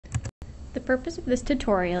The purpose of this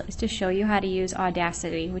tutorial is to show you how to use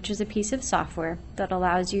Audacity, which is a piece of software that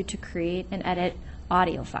allows you to create and edit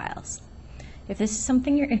audio files. If this is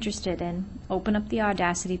something you're interested in, open up the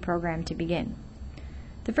Audacity program to begin.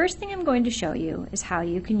 The first thing I'm going to show you is how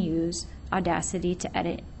you can use Audacity to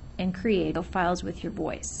edit and create files with your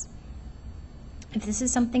voice. If this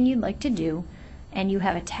is something you'd like to do and you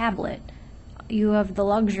have a tablet, you have the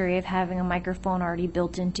luxury of having a microphone already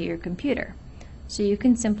built into your computer. So you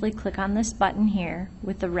can simply click on this button here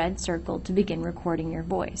with the red circle to begin recording your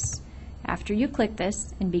voice. After you click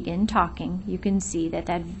this and begin talking, you can see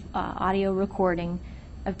that audio recording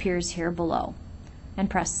appears here below. And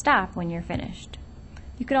press stop when you're finished.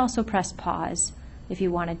 You could also press pause if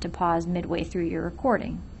you wanted to pause midway through your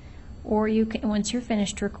recording. Or you can, once you're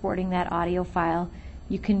finished recording that audio file,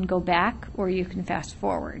 you can go back or you can fast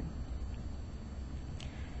forward.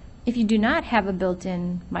 If you do not have a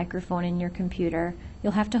built-in microphone in your computer,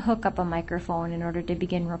 you'll have to hook up a microphone in order to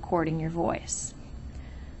begin recording your voice.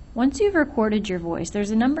 Once you've recorded your voice,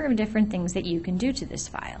 there's a number of different things that you can do to this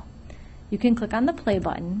file. You can click on the play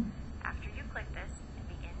button after you click this and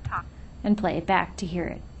begin talking and play it back to hear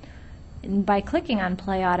it. And by clicking on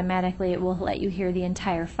play, automatically it will let you hear the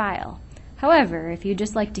entire file. However, if you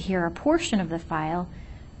just like to hear a portion of the file,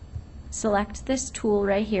 select this tool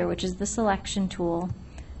right here, which is the selection tool,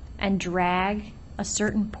 and drag a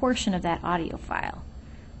certain portion of that audio file.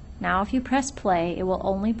 Now if you press play, it will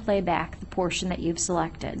only play back the portion that you've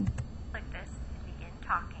selected. Click this and begin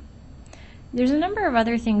talking. There's a number of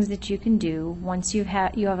other things that you can do once you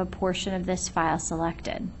have a portion of this file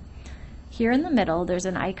selected. Here in the middle there's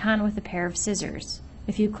an icon with a pair of scissors.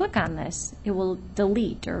 If you click on this, it will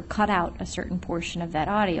delete or cut out a certain portion of that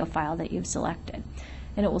audio file that you've selected,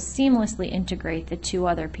 and it will seamlessly integrate the two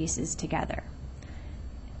other pieces together.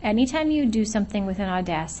 Anytime you do something within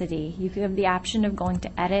Audacity, you have the option of going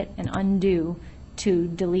to edit and undo to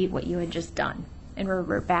delete what you had just done and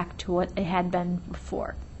revert back to what it had been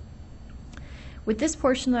before. With this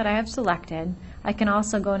portion that I have selected, I can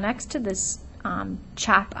also go next to this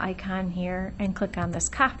chop icon here and click on this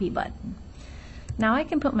copy button. Now I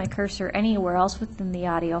can put my cursor anywhere else within the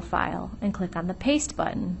audio file and click on the paste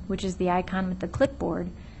button, which is the icon with the clipboard,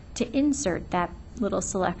 to insert that little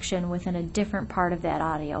selection within a different part of that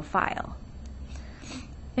audio file.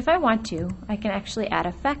 If I want to, I can actually add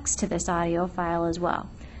effects to this audio file as well.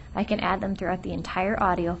 I can add them throughout the entire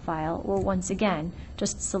audio file, or once again,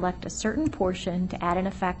 just select a certain portion to add an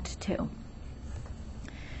effect to.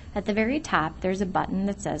 At the very top, there's a button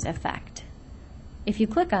that says Effect. If you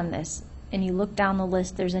click on this and you look down the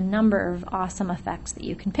list, there's a number of awesome effects that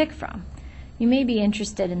you can pick from. You may be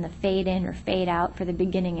interested in the fade in or fade out for the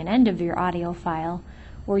beginning and end of your audio file,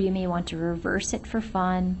 or you may want to reverse it for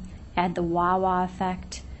fun, add the wah-wah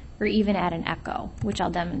effect, or even add an echo, which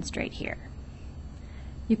I'll demonstrate here.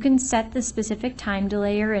 You can set the specific time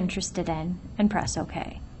delay you're interested in and press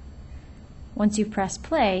OK. Once you press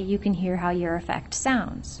play, you can hear how your effect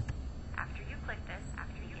sounds. After you click this,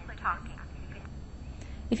 after you begin talking.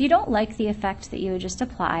 If you don't like the effect that you just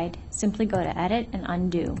applied, simply go to Edit and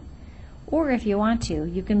Undo. Or if you want to,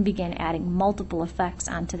 you can begin adding multiple effects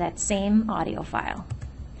onto that same audio file.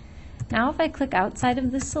 Now if I click outside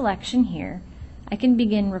of this selection here, I can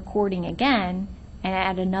begin recording again and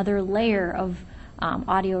add another layer of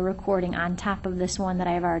audio recording on top of this one that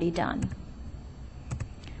I've already done.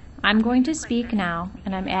 I'm going to speak now,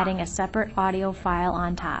 and I'm adding a separate audio file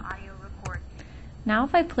on top. Now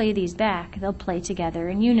if I play these back, they'll play together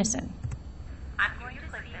in unison.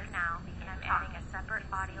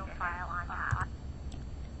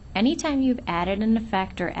 Anytime you've added an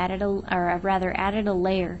effect or added a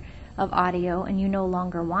layer of audio and you no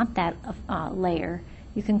longer want that layer,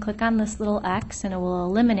 you can click on this little X and it will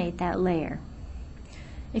eliminate that layer.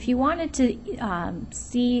 If you wanted to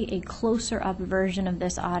see a closer up version of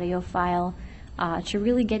this audio file to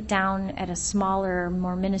really get down at a smaller,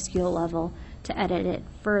 more minuscule level to edit it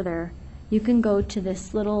further, you can go to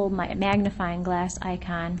this little magnifying glass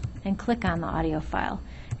icon and click on the audio file.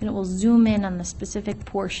 And it will zoom in on the specific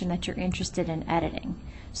portion that you're interested in editing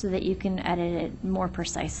so that you can edit it more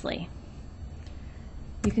precisely.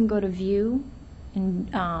 You can go to View and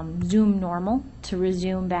Zoom Normal to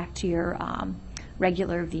resume back to your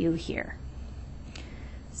regular view here.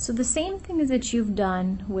 So the same things that you've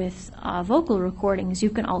done with vocal recordings, you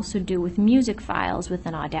can also do with music files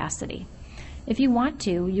within Audacity. If you want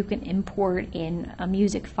to, you can import in a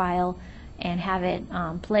music file and have it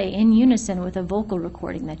play in unison with a vocal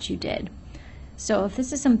recording that you did. So if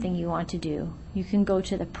this is something you want to do, you can go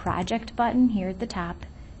to the Project button here at the top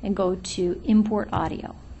and go to Import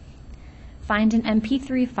Audio. Find an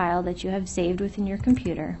MP3 file that you have saved within your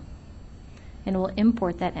computer and will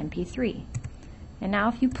import that MP3. And now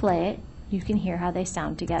if you play it, you can hear how they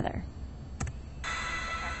sound together.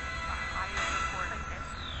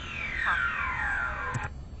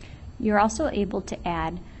 You're also able to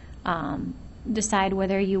add, decide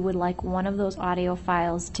whether you would like one of those audio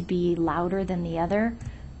files to be louder than the other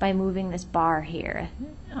by moving this bar here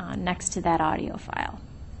next to that audio file.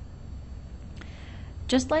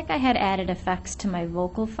 Just like I had added effects to my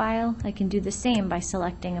vocal file, I can do the same by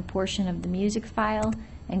selecting a portion of the music file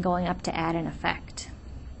and going up to add an effect.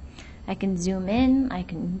 I can zoom in, I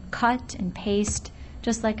can cut and paste,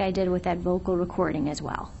 just like I did with that vocal recording as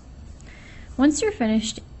well. Once you're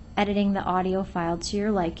finished editing the audio file to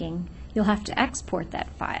your liking, you'll have to export that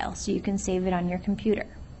file so you can save it on your computer.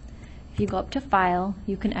 If you go up to File,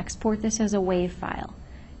 you can export this as a WAV file.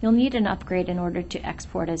 You'll need an upgrade in order to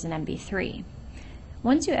export as an MP3.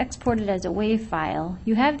 Once you export it as a WAV file,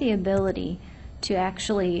 you have the ability to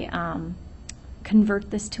actually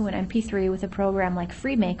convert this to an MP3 with a program like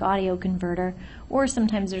FreeMake Audio Converter, or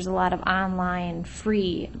sometimes there's a lot of online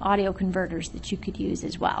free audio converters that you could use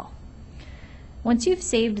as well. Once you've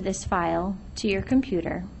saved this file to your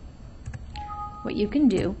computer, what you can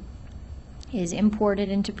do is import it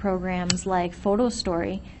into programs like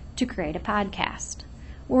PhotoStory to create a podcast,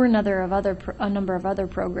 or a number of other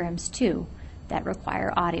programs too that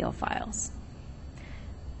require audio files.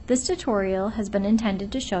 This tutorial has been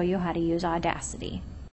intended to show you how to use Audacity.